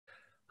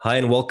Hi,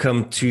 and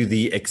welcome to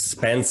the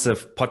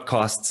Expansive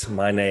podcast.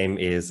 My name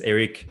is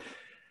Erik.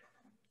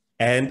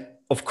 And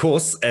of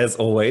course, as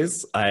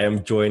always, I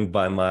am joined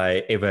by my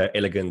ever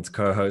elegant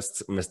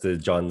co-host,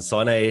 Mr. John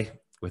Sanei,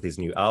 with his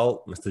new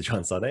owl. Mr.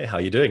 John Sanei, how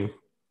are you doing?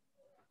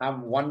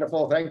 I'm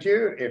wonderful, thank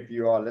you. If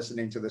you are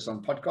listening to this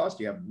on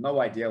podcast, you have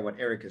no idea what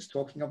Erik is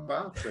talking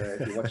about.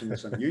 If you're watching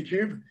this on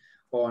YouTube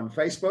or on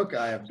Facebook,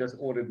 I have just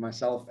ordered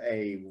myself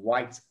a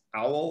white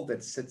owl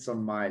that sits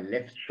on my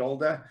left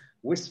shoulder,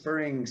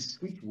 whispering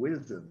sweet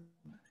wisdom.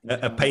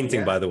 A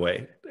painting, by the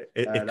way.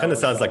 It kind of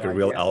sounds like a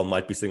real owl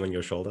might be sitting on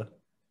your shoulder.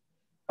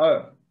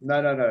 Oh,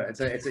 no. It's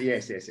a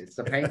yes. It's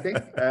a painting.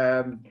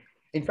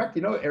 In fact,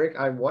 you know, Erik,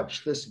 I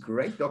watched this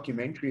great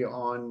documentary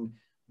on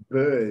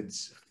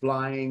birds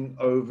flying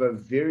over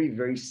very,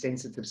 very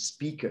sensitive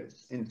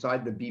speakers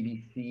inside the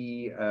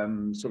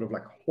BBC sort of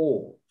like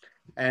hall.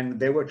 And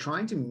they were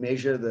trying to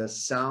measure the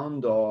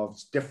sound of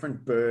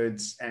different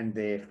birds and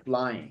their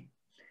flying.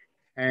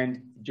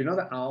 And do you know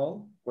the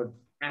owl was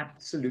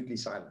absolutely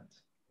silent?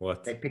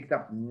 What? They picked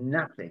up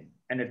nothing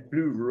and it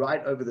flew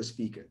right over the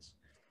speakers.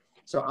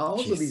 So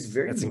owls are these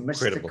very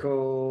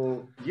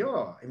mystical,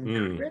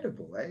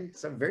 incredible, eh?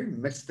 Some very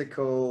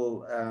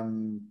mystical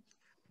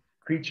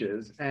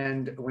creatures.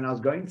 And when I was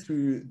going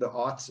through the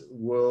Art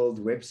World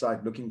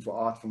website looking for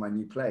art for my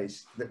new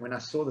place, that when I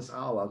saw this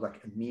owl, I was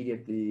like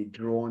immediately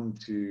drawn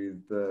to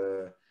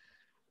the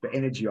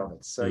energy of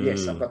it. So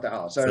yes, I've got the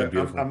owl. So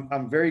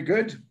I'm very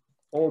good.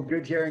 All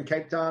good here in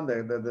Cape Town.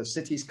 The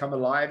city's come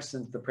alive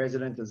since the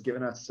president has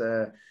given us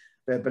the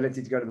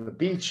ability to go to the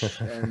beach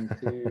and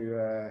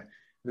to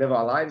live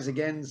our lives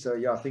again. So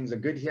yeah, things are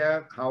good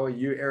here. How are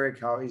you, Erik?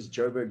 How is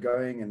Joburg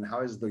going? And how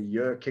is the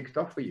year kicked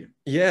off for you?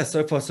 Yeah,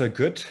 so far so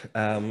good.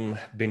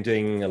 Been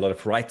doing a lot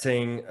of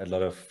writing, a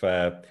lot of,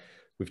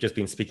 we've just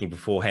been speaking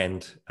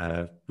beforehand.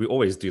 We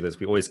always do this.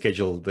 We always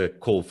schedule the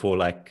call for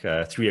like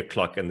 3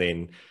 o'clock and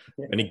then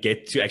when it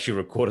get to actually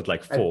record it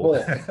like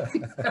 4.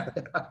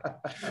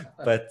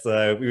 But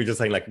we were just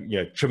saying like, you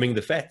know, trimming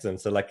the fat. And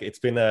so like, it's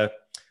been I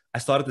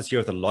started this year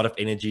with a lot of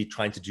energy,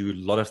 trying to do a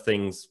lot of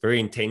things very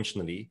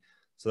intentionally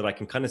so that I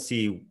can kind of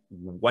see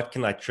what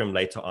can I trim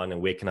later on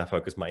and where can I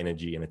focus my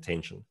energy and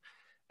attention.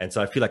 And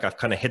so I feel like I've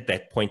kind of hit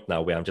that point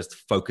now where I'm just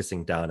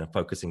focusing down and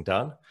focusing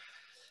down.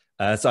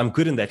 So I'm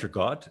good in that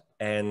regard.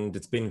 And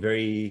it's been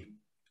very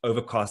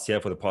overcast here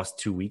for the past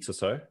 2 weeks or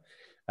so.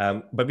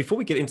 But before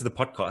we get into the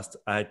podcast,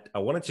 I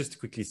wanted just to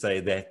quickly say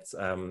that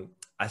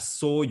I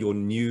saw your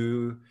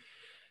new,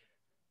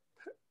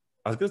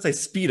 I was going to say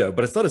Speedo,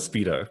 but it's not a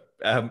Speedo.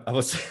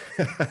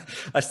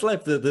 I still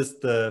have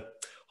the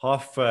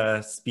half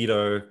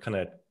Speedo kind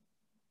of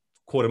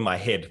caught in my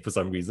head for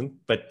some reason,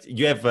 but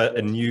you have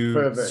a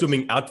new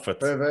swimming outfit.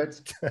 Pervert.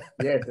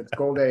 Yes, it's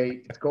called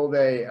a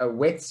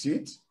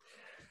wetsuit.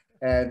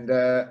 And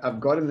I've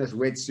gotten this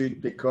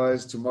wetsuit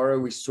because tomorrow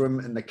we swim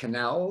in the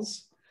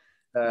canals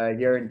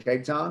here in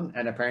Cape Town,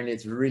 and apparently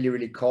it's really,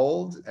 really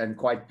cold and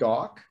quite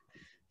dark.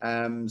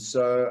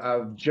 So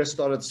I've just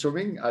started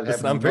swimming.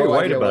 I'm very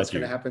worried about what's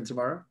going to happen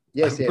tomorrow.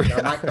 Yes,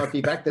 I might not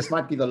be back. This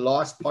might be the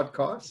last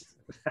podcast.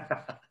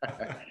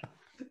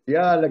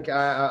 Yeah, look,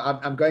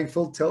 I'm going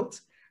full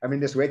tilt. I mean,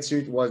 this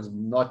wetsuit was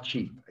not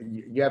cheap.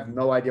 You have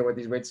no idea what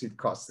these wetsuit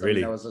cost.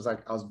 Really? I was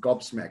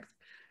gobsmacked.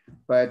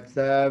 But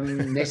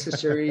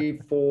necessary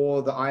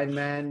for the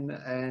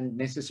Ironman and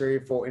necessary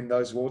for in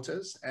those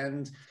waters.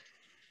 And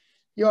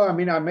yeah, I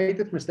mean, I made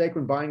this mistake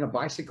when buying a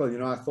bicycle. You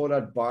know, I thought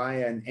I'd buy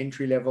an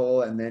entry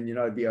level and then, you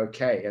know, it'd be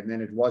okay. And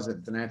then it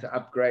wasn't. And I had to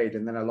upgrade.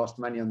 And then I lost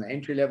money on the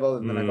entry level.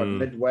 And then I got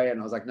midway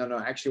and I was like, no,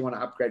 I actually want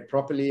to upgrade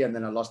properly. And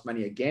then I lost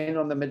money again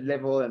on the mid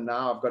level. And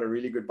now I've got a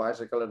really good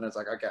bicycle. And it's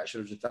like, okay, I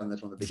should have just done this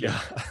from the beginning.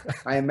 Yeah.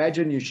 I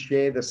imagine you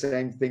share the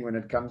same thing when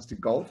it comes to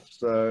golf.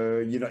 So,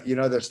 you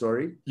know the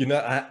story. You know,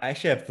 I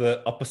actually have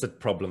the opposite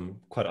problem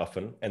quite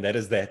often. And that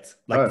is that,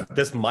 like,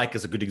 this mic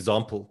is a good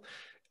example.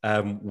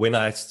 When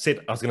I said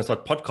I was going to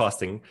start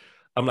podcasting,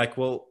 I'm like,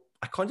 well,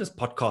 I can't just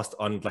podcast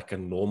on like a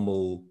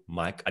normal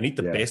mic. I need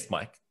the best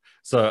mic.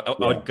 So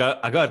I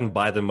go out and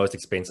buy the most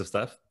expensive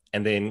stuff.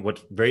 And then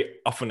what very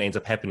often ends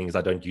up happening is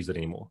I don't use it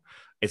anymore.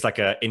 It's like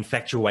an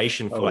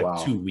infatuation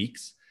for 2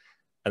 weeks.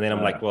 And then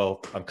I'm like,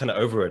 well, I'm kind of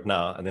over it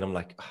now. And then I'm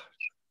like, oh,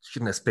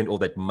 shouldn't I spend all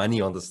that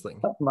money on this thing?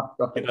 Oh my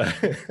God. You know?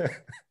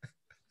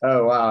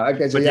 Oh, wow.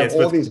 Okay, so you have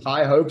all these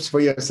high hopes for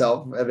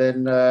yourself, and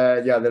then,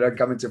 they don't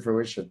come into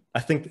fruition. I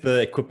think the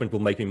equipment will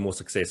make me more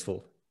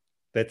successful.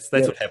 That's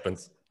what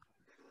happens.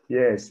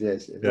 Yes.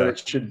 Well,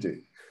 it should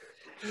do.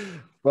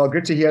 Well,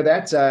 good to hear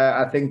that.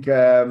 I think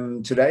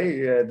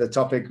today the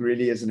topic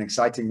really is an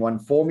exciting one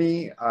for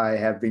me. I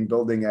have been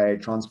building a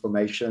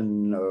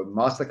transformation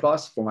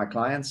masterclass for my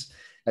clients,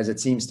 as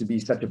it seems to be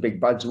such a big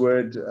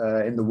buzzword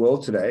in the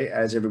world today,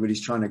 as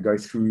everybody's trying to go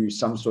through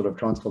some sort of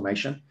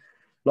transformation.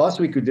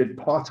 Last week, we did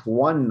part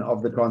 1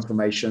 of the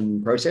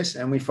transformation process,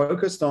 and we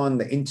focused on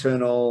the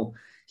internal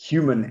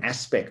human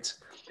aspect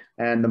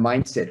and the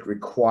mindset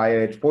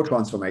required for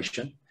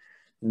transformation.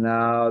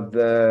 Now,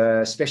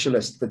 the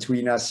specialist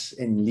between us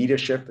in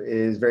leadership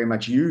is very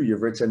much you.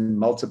 You've written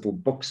multiple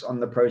books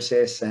on the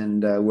process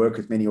and work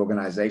with many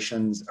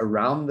organizations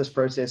around this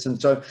process.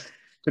 And so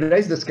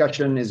today's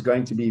discussion is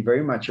going to be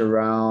very much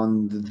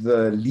around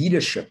the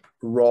leadership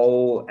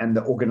role and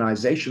the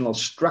organizational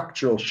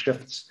structural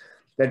shifts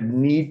that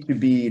need to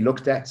be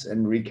looked at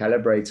and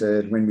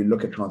recalibrated when we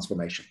look at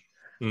transformation.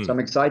 So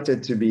I'm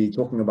excited to be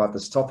talking about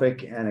this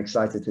topic and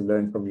excited to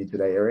learn from you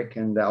today, Erik.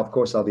 And of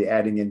course, I'll be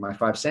adding in my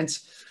 5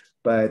 cents.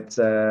 But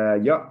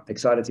yeah,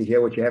 excited to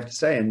hear what you have to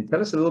say. And tell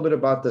us a little bit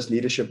about this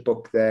leadership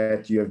book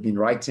that you have been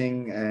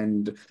writing.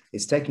 And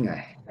it's taking a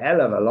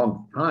hell of a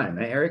long time,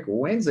 eh, Erik?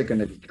 When's it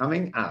going to be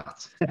coming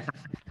out?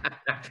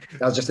 That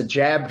was just a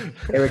jab.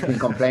 Erik been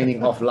complaining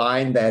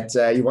offline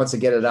that he wants to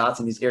get it out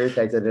and he's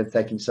irritated that it's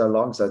taking so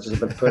long. So it's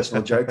just a bit of a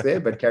personal joke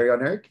there. But carry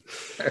on, Erik.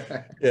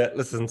 Yeah,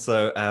 listen,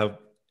 so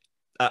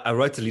I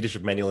wrote a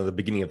leadership manual in the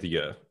beginning of the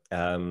year.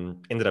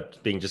 Ended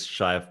up being just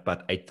shy of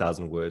about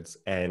 8,000 words.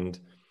 And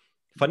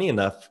funny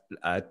enough,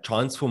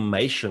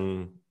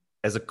 transformation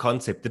as a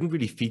concept didn't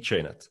really feature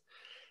in it.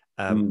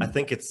 I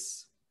think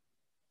it's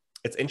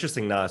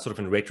interesting now, sort of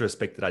in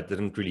retrospect, that I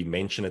didn't really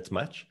mention it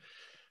much.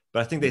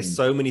 But I think there's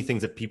so many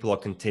things that people are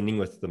contending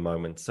with at the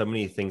moment, so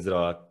many things that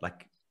are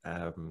like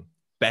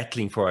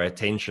battling for our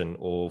attention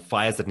or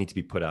fires that need to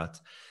be put out,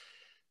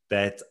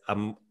 that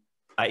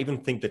I even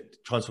think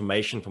that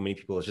transformation for many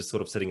people is just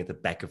sort of sitting at the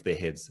back of their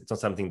heads. It's not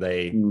something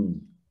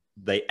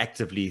they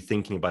actively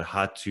thinking about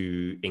how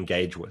to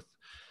engage with.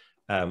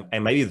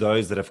 And maybe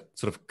those that have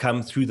sort of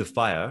come through the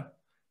fire,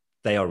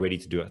 they are ready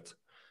to do it.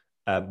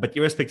 But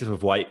irrespective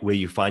of where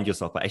you find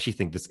yourself, I actually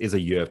think this is a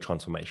year of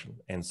transformation.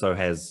 And so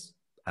has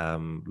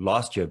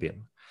last year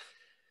been.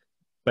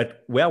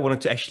 But where I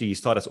wanted to actually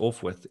start us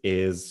off with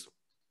is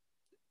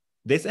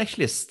there's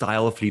actually a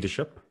style of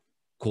leadership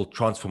called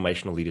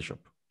transformational leadership.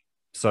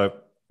 So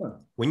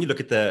when you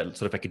look at the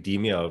sort of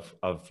academia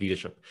of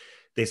leadership,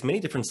 there's many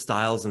different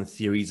styles and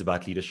theories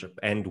about leadership.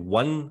 And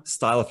one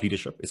style of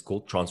leadership is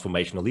called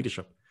transformational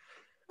leadership.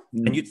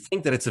 And you'd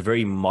think that it's a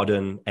very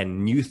modern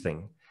and new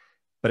thing,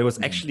 but it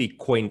was actually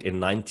coined in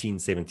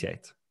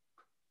 1978.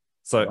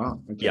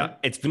 So yeah,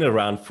 it's been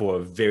around for a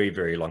very,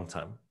 very long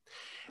time.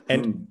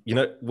 And, you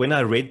know, when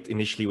I read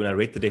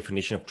the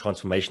definition of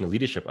transformational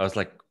leadership, I was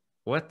like,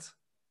 what?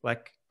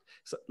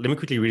 So let me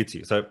quickly read it to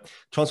you. So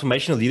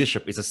transformational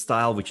leadership is a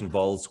style which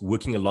involves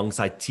working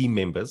alongside team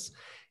members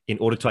in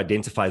order to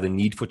identify the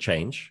need for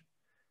change,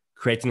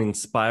 create an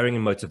inspiring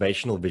and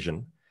motivational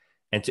vision,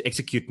 and to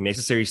execute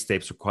necessary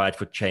steps required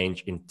for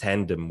change in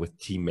tandem with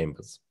team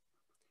members.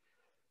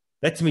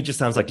 That to me just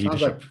sounds like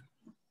leadership.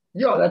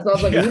 Yeah, that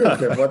sounds like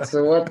leadership. What's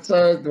so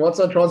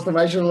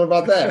transformational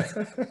about that?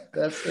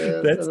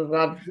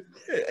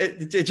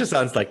 It just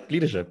sounds like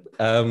leadership.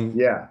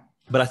 Yeah.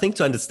 But I think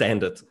to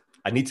understand it,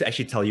 I need to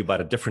actually tell you about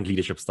a different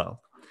leadership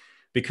style,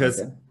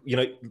 because you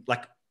know,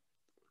 like,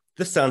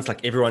 this sounds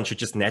like everyone should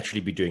just naturally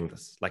be doing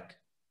this. Like,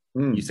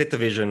 you set the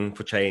vision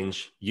for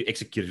change, you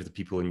execute it with the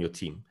people in your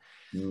team.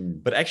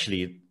 But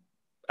actually,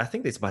 I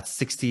think there's about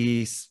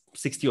 60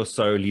 or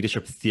so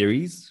leadership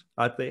theories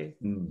out there.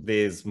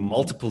 There's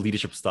multiple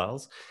leadership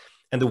styles.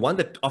 And the one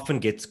that often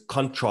gets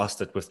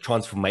contrasted with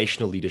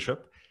transformational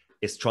leadership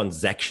is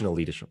transactional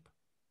leadership.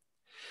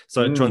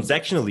 So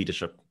transactional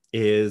leadership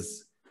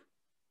is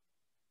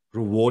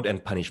reward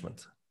and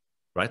punishment,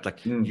 right?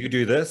 Like, you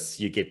do this,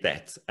 you get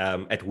that.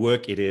 At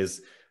work, it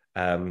is,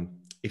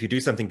 if you do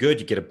something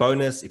good, you get a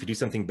bonus. If you do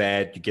something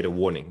bad, you get a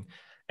warning.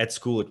 At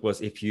school, it was,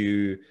 if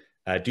you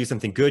do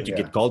something good, you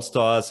get gold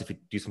stars. If you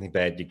do something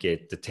bad, you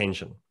get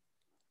detention.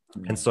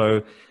 And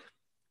so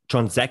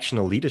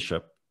transactional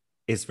leadership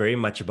is very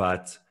much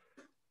about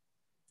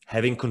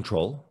having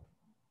control,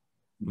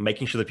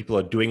 making sure that people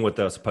are doing what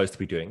they're supposed to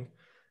be doing.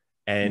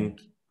 And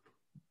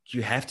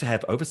you have to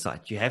have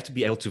oversight. You have to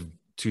be able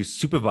to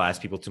supervise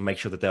people to make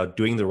sure that they are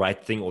doing the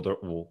right thing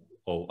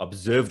or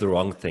observe the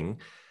wrong thing,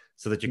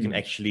 so that you can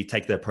actually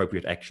take the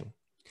appropriate action.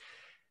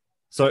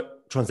 So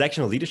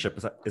transactional leadership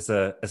is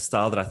a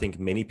style that I think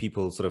many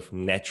people sort of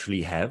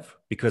naturally have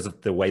because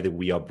of the way that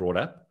we are brought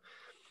up.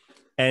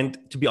 And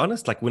to be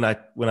honest, like, when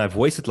I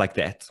voice it like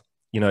that,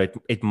 you know,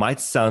 it might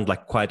sound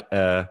like quite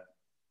a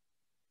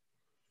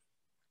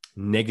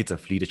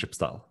negative leadership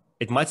style.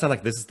 It might sound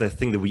like this is the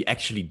thing that we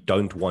actually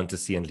don't want to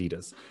see in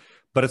leaders,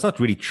 but it's not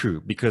really true,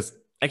 because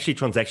actually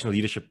transactional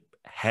leadership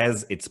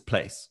has its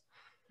place.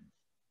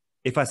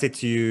 If I said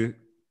to you,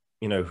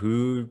 you know,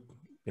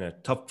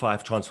 top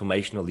 5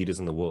 transformational leaders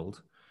in the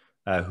world,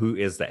 who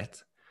is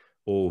that?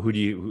 Or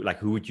who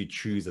would you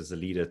choose as a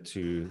leader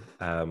to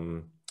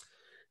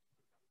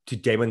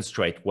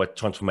demonstrate what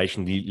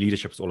transformation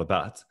leadership is all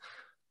about?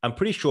 I'm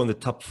pretty sure in the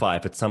top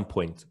 5 at some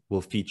point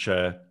will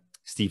feature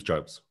Steve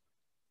Jobs,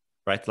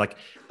 right? Like,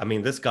 I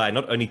mean, this guy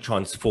not only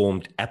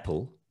transformed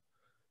Apple,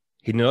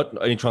 he not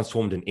only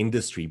transformed an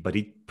industry, but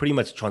he pretty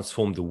much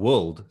transformed the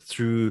world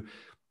through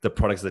the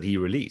products that he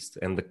released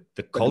and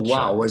the culture.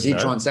 Wow, was he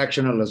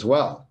transactional as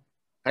well?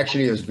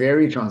 Actually, he was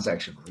very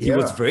transactional. He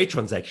was very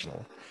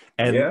transactional.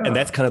 And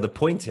that's kind of the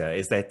point here,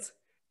 is that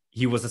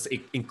he was this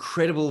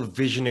incredible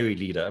visionary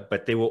leader,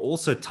 but there were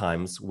also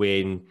times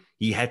when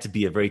he had to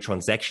be a very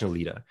transactional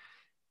leader.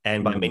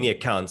 And by many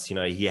accounts, you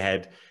know, he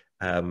had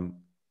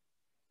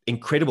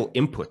incredible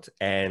input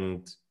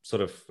and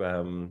sort of,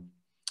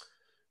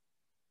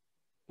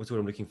 what's what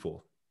I'm looking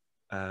for?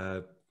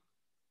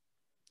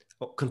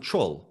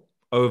 Control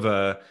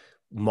over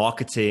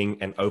marketing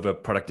and over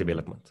product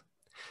development.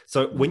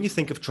 So when you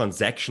think of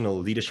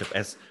transactional leadership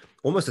as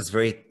almost this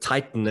very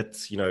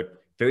tight-knit, you know,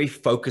 very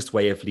focused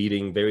way of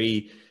leading,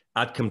 very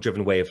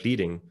outcome-driven way of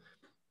leading,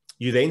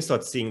 you then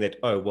start seeing that,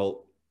 oh,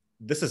 well,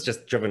 this is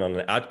just driven on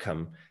an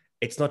outcome.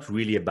 It's not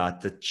really about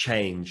the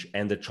change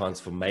and the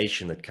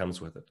transformation that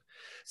comes with it.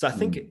 So I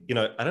think, you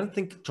know, I don't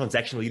think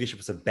transactional leadership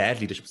is a bad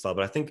leadership style,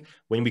 but I think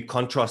when we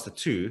contrast the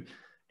two,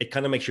 it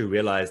kind of makes you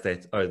realize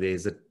that, oh,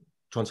 there's a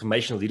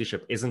transformational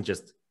leadership isn't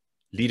just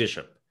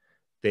leadership.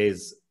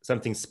 There's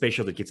something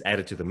special that gets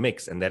added to the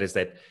mix, and that is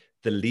that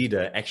the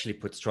leader actually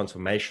puts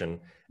transformation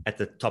at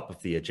the top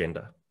of the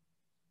agenda.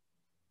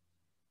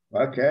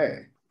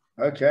 Okay.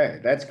 Okay.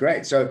 That's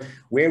great. So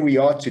where we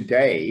are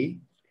today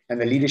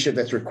and the leadership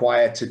that's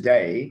required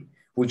today,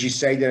 would you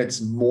say that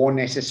it's more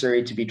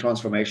necessary to be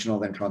transformational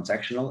than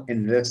transactional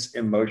in this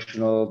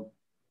emotional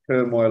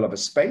turmoil of a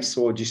space,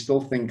 or do you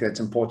still think that it's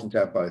important to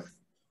have both?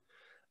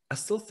 I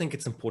still think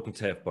it's important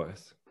to have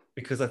both,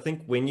 because I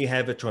think when you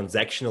have a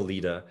transactional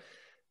leader,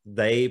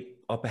 they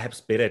are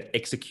perhaps better at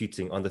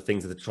executing on the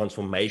things that the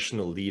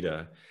transformational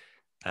leader,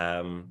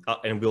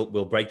 and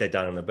we'll break that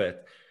down in a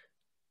bit.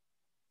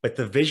 But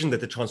the vision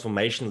that the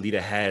transformational leader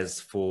has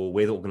for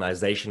where the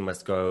organization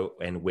must go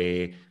and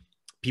where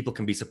people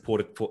can be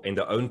supported for in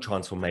their own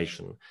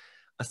transformation,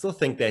 I still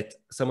think that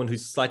someone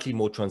who's slightly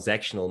more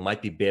transactional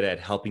might be better at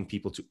helping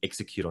people to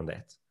execute on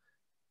that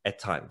at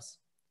times.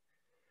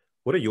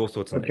 What are your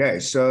thoughts on that? Okay,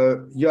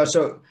 so yeah,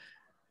 so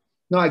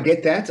no, I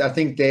get that. I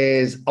think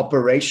there's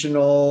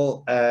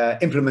operational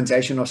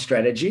implementation of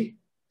strategy,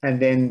 and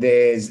then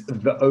there's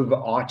the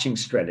overarching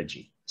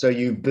strategy. So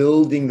you're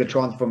building the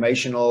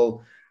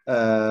transformational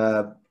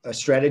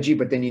strategy,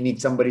 but then you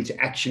need somebody to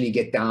actually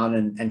get down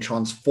and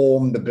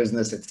transform the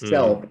business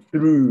itself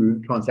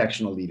through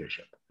transactional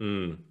leadership.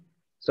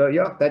 So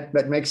yeah,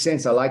 that makes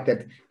sense. I like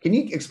that. Can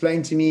you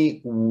explain to me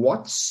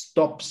what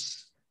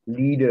stops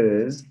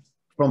leaders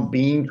from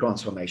being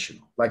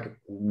transformational? Like,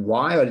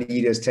 why are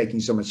leaders taking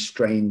so much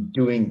strain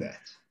doing that?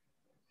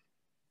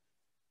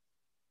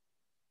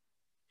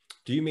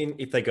 Do you mean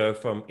if they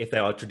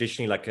are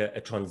traditionally like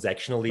a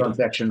transactional leader?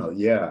 Transactional,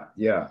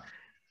 yeah.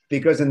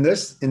 Because in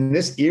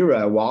this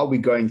era, while we're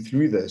going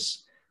through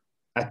this,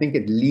 I think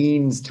it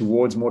leans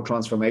towards more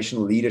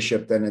transformational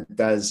leadership than it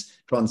does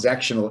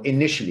transactional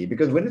initially.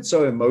 Because when it's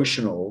so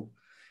emotional,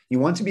 you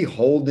want to be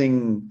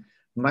holding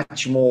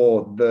much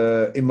more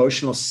the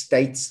emotional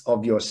states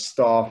of your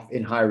staff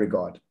in high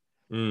regard,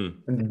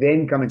 and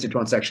then come into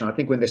transaction. I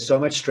think when there's so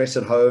much stress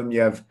at home,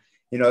 you have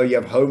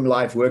home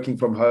life, working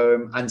from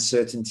home,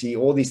 uncertainty,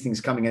 all these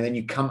things coming, and then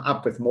you come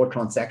up with more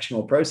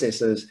transactional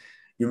processes.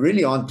 You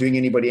really aren't doing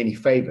anybody any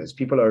favors.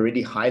 People are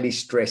already highly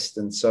stressed,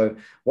 and so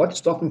what's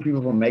stopping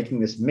people from making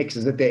this mix?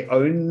 Is it their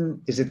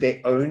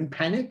own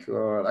panic,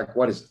 or like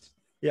what is it?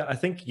 Yeah, I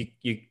think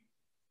you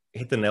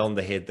hit the nail on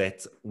the head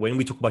that when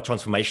we talk about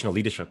transformational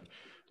leadership,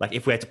 like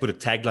if we had to put a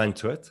tagline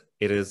to it,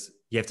 it is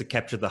you have to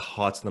capture the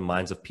hearts and the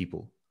minds of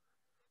people,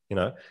 you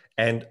know.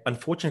 And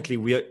unfortunately,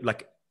 we are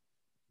like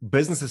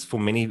businesses for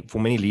many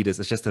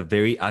leaders. It's just a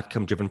very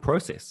outcome driven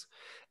process,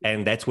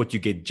 and that's what you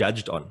get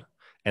judged on,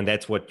 and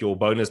that's what your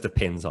bonus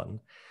depends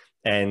on,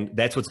 and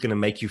that's what's going to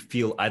make you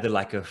feel either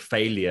like a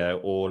failure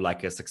or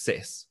like a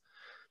success.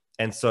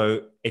 And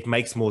so it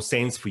makes more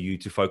sense for you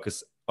to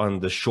focus on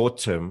the short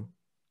term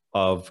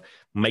of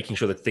making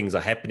sure that things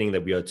are happening,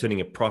 that we are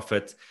turning a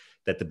profit,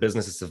 that the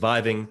business is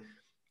surviving,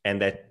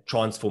 and that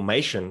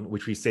transformation,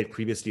 which we said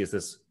previously is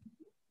this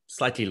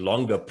slightly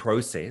longer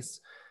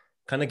process,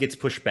 kind of gets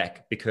pushed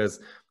back.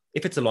 Because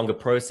if it's a longer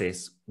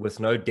process with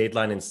no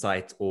deadline in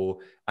sight, or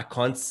I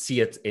can't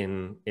see it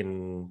in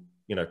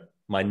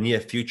my near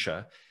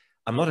future,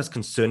 I'm not as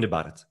concerned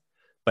about it.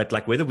 But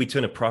like whether we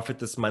turn a profit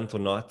this month or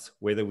not,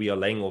 whether we are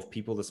laying off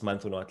people this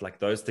month or not, like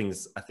those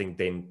things, I think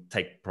then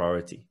take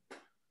priority.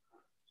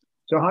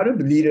 So how do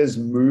the leaders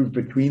move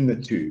between the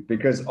two?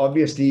 Because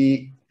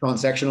obviously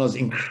transactional is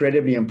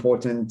incredibly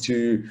important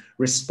to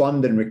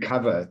respond and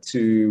recover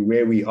to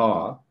where we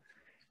are.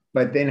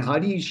 But then how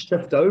do you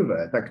shift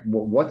over? Like,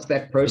 what's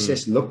that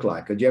process look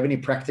like? Or do you have any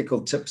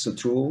practical tips or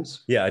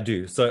tools? Yeah, I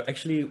do. So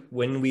actually,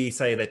 when we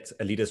say that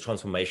a leader is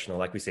transformational,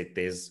 like we said,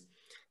 there's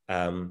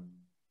an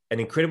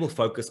incredible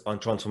focus on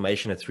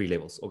transformation at 3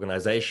 levels: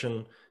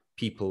 organization,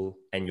 people,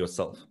 and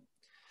yourself.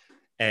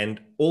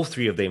 And all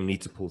 3 of them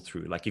need to pull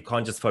through. Like you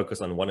can't just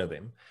focus on one of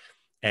them.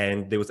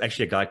 And there was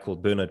actually a guy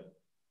called Bernard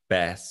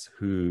Bass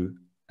who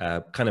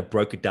kind of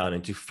broke it down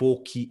into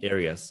 4 key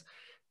areas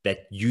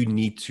that you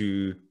need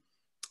to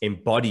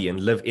embody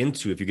and live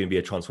into if you're going to be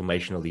a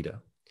transformational leader.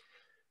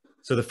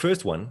 So the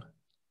first one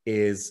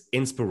is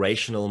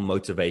inspirational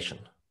motivation.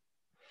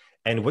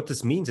 And what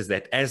this means is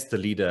that as the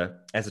leader,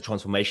 as a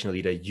transformational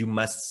leader, you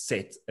must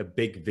set a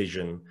big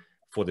vision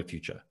for the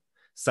future,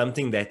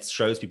 something that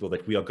shows people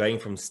that we are going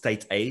from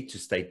state A to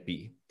state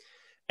B.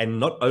 And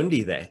not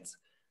only that,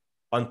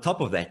 on top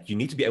of that, you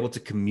need to be able to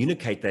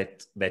communicate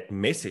that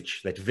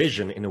message, that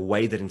vision, in a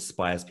way that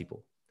inspires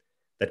people,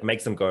 that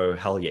makes them go,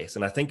 hell yes.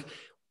 And I think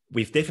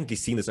we've definitely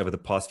seen this over the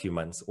past few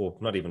months, or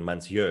not even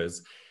months,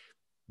 years,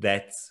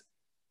 that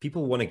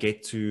people want to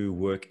get to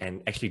work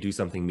and actually do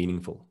something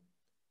meaningful.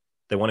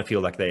 They want to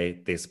feel like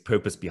there's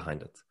purpose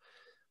behind it.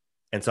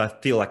 And so I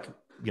feel like,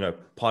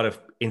 part of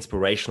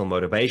inspirational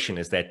motivation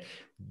is that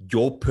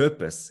your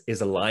purpose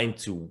is aligned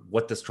to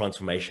what this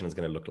transformation is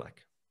going to look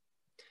like.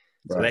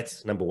 Right. So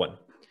that's number one.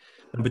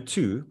 Number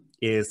two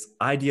is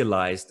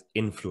idealized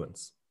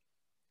influence.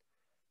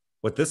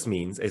 What this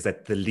means is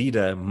that the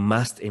leader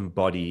must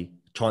embody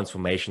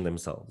transformation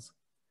themselves.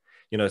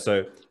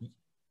 So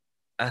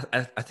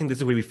I think this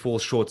is where we fall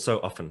short so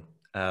often.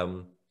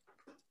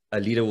 A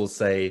leader will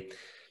say,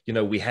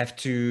 we have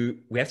to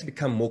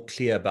become more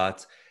clear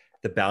about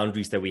the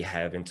boundaries that we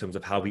have in terms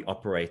of how we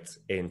operate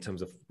in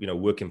terms of,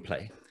 work and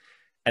play.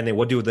 And then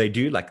what do they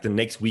do? Like the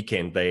next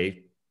weekend,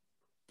 they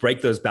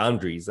break those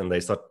boundaries and they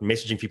start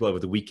messaging people over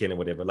the weekend and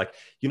whatever. Like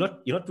you're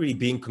not really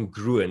being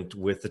congruent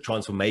with the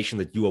transformation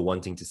that you are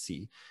wanting to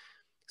see.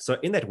 So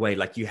in that way,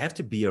 like you have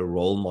to be a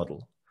role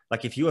model.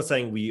 Like if you are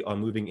saying we are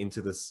moving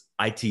into this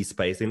IT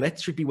space, then that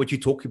should be what you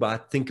talk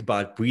about, think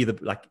about, breathe,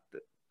 like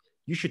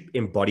you should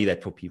embody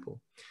that for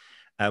people.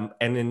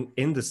 And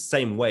in the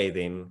same way,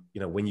 then,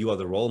 when you are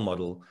the role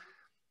model,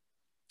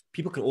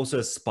 people can also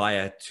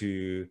aspire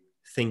to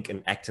think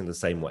and act in the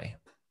same way.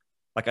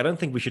 Like, I don't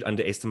think we should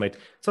underestimate,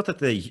 it's not that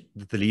the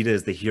leader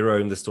is the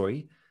hero in the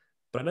story,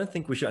 but I don't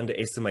think we should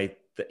underestimate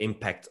the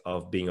impact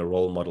of being a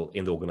role model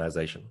in the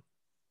organization.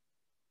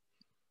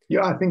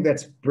 Yeah, I think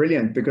that's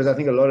brilliant, because I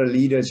think a lot of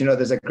leaders,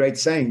 there's a great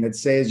saying that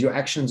says your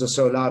actions are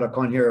so loud, I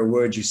can't hear a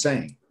word you're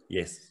saying.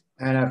 Yes.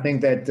 And I think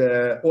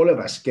that all of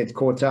us get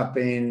caught up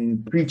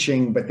in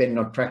preaching, but then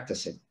not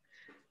practicing.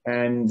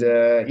 And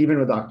even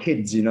with our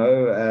kids,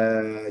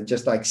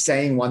 just like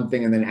saying one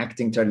thing and then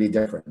acting totally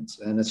different.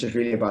 And it's just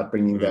really about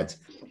bringing that,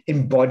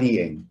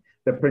 embodying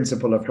the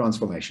principle of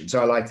transformation.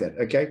 So I like that.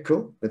 Okay,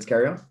 cool. Let's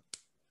carry on.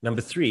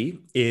 Number three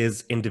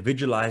is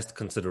individualized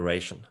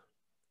consideration.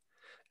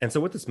 And so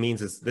what this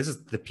means is, this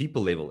is the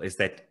people level, is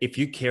that if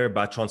you care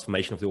about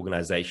transformation of the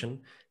organization,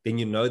 then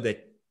you know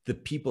that the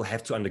people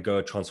have to undergo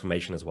a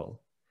transformation as well.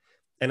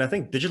 And I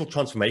think digital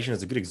transformation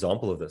is a good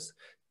example of this.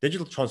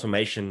 Digital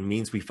transformation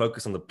means we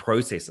focus on the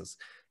processes.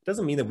 It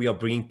doesn't mean that we are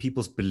bringing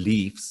people's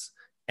beliefs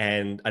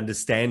and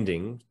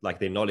understanding, like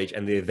their knowledge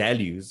and their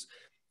values,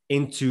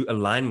 into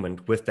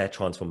alignment with that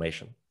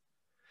transformation.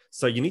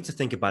 So you need to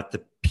think about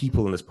the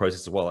people in this process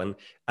as well. And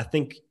I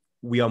think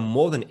we are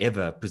more than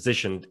ever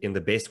positioned in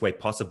the best way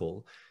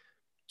possible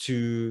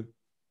to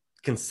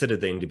consider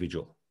the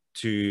individual,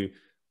 to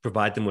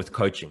provide them with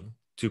coaching,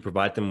 to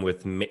provide them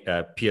with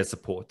peer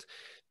support,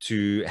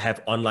 to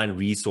have online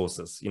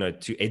resources,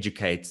 to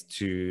educate,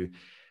 to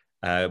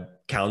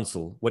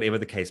counsel, whatever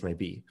the case may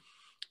be.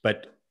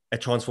 But a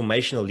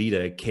transformational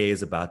leader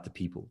cares about the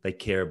people. They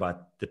care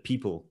about the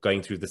people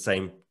going through the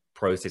same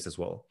process as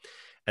well.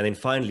 And then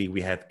finally,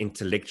 we have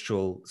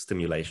intellectual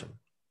stimulation.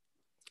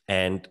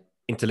 And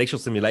intellectual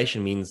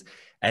stimulation means,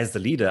 as the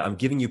leader, I'm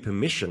giving you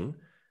permission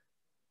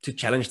to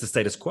challenge the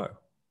status quo,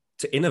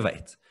 to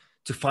innovate,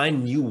 to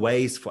find new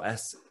ways for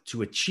us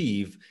to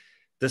achieve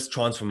this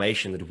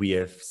transformation that we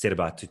have set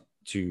about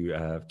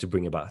to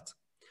bring about.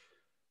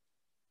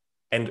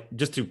 And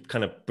just to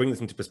kind of bring this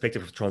into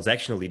perspective of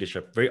transactional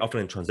leadership, very often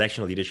in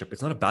transactional leadership,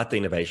 it's not about the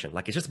innovation.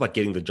 Like, it's just about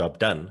getting the job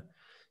done.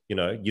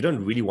 You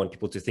don't really want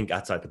people to think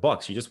outside the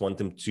box. You just want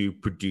them to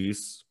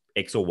produce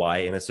X or Y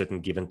in a certain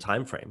given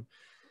time frame.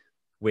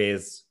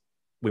 Whereas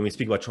when we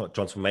speak about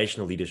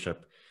transformational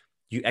leadership,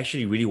 you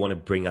actually really want to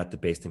bring out the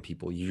best in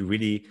people.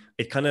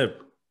 It kind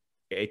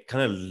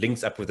of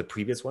links up with the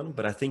previous one,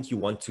 but I think you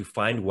want to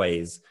find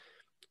ways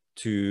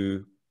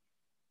to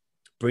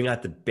bring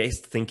out the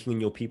best thinking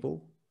in your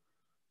people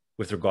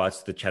with regards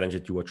to the challenge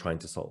that you are trying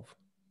to solve.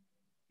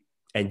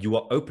 And you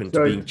are open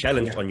to being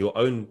challenged on your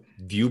own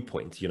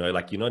viewpoint.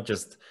 Like, you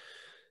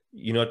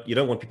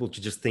don't want people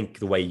to just think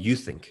the way you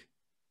think.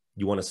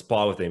 You want to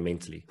spar with them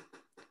mentally.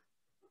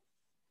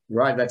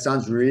 Right. That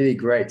sounds really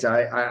great.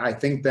 I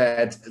think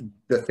that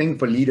the thing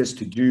for leaders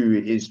to do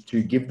is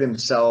to give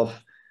themselves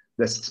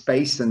the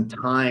space and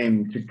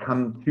time to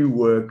come to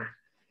work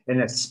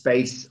in a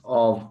space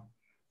of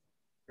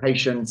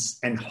patience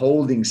and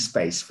holding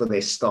space for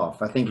their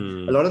staff. I think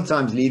a lot of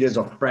times leaders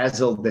are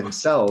frazzled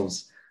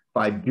themselves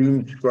by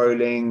doom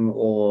scrolling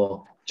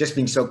or just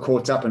being so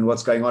caught up in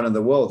what's going on in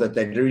the world that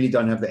they really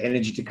don't have the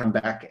energy to come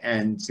back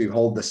and to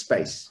hold the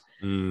space.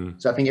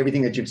 So I think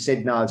everything that you've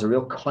said now is a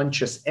real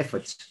conscious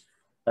effort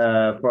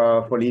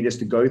for leaders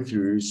to go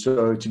through.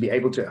 So to be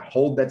able to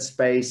hold that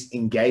space,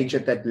 engage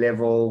at that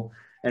level,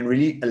 and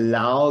really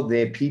allow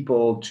their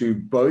people to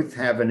both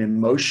have an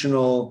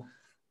emotional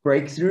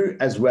breakthrough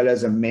as well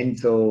as a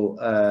mental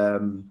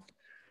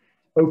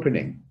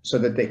opening so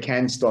that they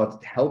can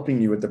start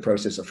helping you with the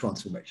process of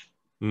transformation.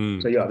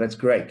 So yeah, that's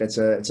great. It's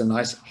a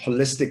nice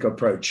holistic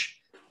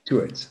approach to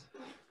it.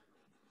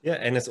 Yeah,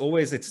 and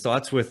it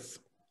starts with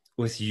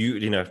you,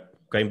 you know,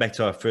 going back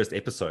to our first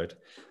episode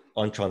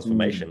on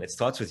transformation. It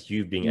starts with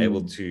you being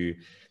able to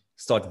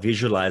start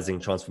visualizing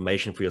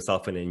transformation for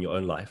yourself and in your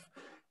own life.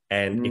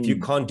 And if you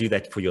can't do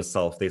that for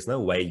yourself, there's no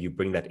way you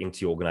bring that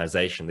into your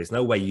organization. There's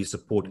no way you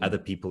support other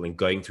people in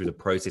going through the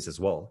process as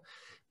well,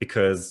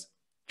 because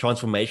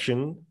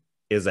transformation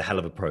is a hell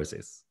of a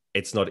process.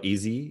 It's not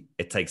easy.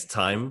 It takes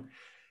time.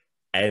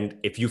 And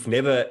if you've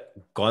never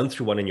gone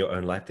through one in your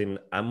own life, then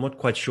I'm not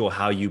quite sure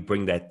how you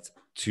bring that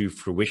to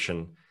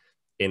fruition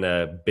in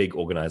a big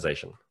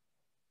organization.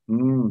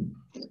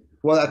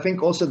 Well, I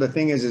think also the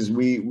thing is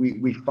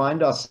we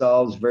find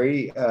ourselves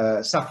very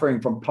suffering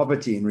from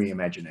poverty in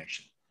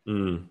reimagination.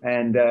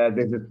 And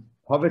there's a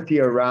poverty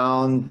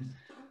around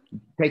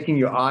taking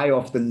your eye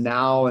off the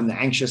now and the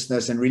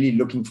anxiousness and really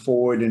looking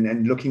forward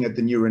and looking at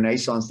the new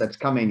renaissance that's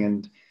coming,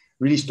 and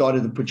really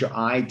started to put your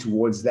eye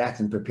towards that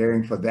and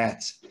preparing for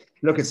that.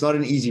 Look, it's not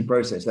an easy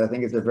process. I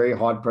think it's a very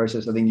hard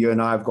process. I think you and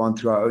I have gone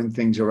through our own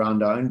things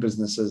around our own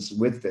businesses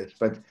with it,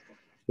 but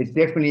it's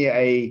definitely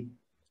a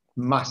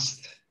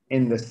must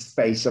in the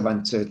space of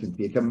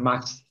uncertainty. It's a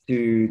must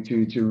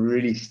to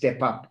really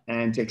step up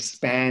and to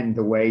expand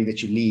the way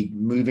that you lead,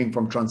 moving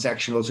from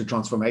transactional to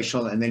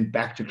transformational and then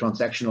back to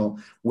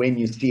transactional when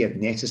you see it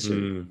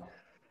necessary.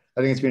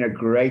 I think it's been a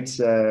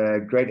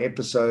great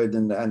episode,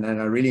 and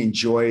I really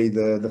enjoy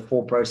the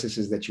 4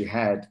 processes that you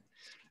had.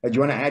 Do you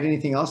want to add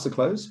anything else to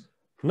close?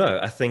 No,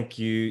 I think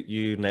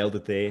you nailed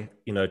it there.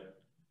 You know,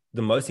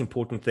 the most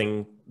important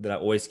thing that I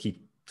always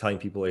keep telling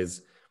people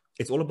is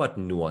it's all about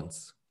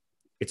nuance.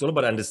 It's all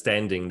about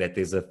understanding that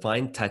there's a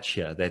fine touch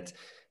here, that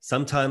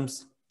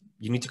sometimes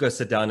you need to go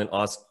sit down and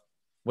ask,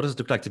 what does it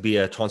look like to be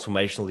a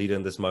transformational leader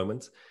in this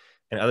moment?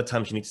 And other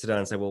times you need to sit down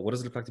and say, well, what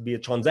does it look like to be a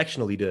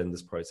transactional leader in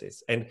this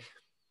process? And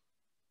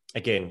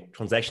again,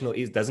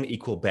 transactional doesn't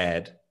equal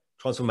bad.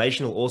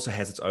 Transformational also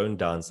has its own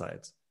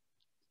downsides,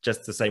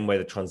 just the same way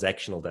that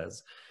transactional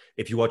does.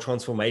 If you are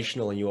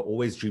transformational and you are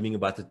always dreaming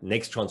about the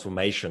next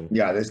transformation,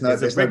 there's a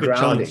very good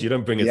chance you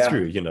don't bring it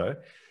through, you know?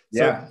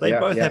 So they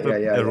both have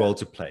a role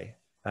to play.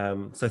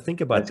 So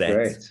think about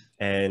that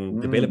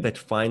and develop that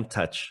fine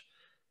touch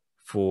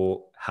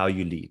for how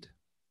you lead.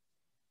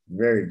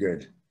 Very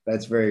good.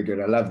 That's very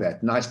good. I love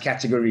that. Nice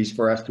categories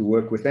for us to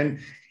work within.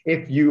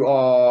 If you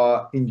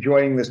are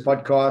enjoying this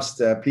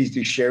podcast, please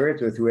do share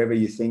it with whoever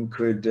you think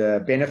could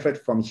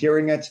benefit from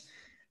hearing it.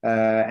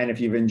 And if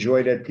you've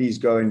enjoyed it, please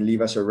go and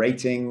leave us a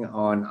rating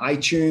on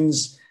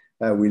iTunes.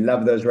 We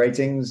love those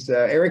ratings.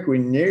 Erik,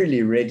 we're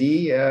nearly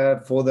ready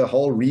for the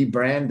whole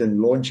rebrand and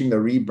launching the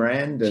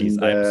rebrand. And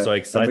Jeez, I'm so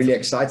excited. I'm really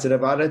excited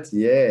about it.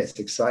 Yes,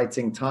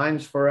 exciting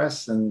times for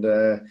us. And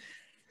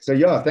so,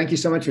 yeah, thank you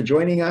so much for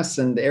joining us.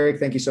 And Erik,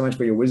 thank you so much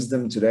for your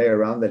wisdom today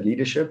around that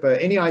leadership.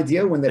 Any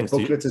idea when that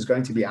booklet is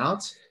going to be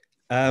out?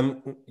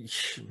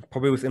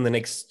 Probably within the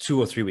next 2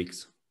 or 3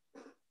 weeks.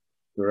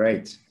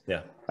 Great.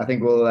 Yeah. I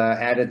think we'll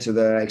add it to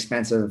the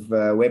Expansive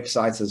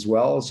websites as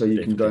well. So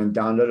you can go and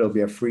download. It'll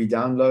be a free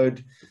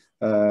download,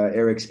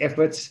 Erik's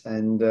efforts.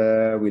 And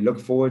we look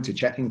forward to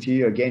chatting to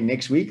you again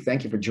next week.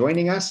 Thank you for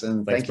joining us.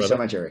 And thank you so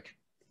much, Erik.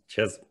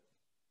 Cheers.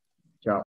 Ciao.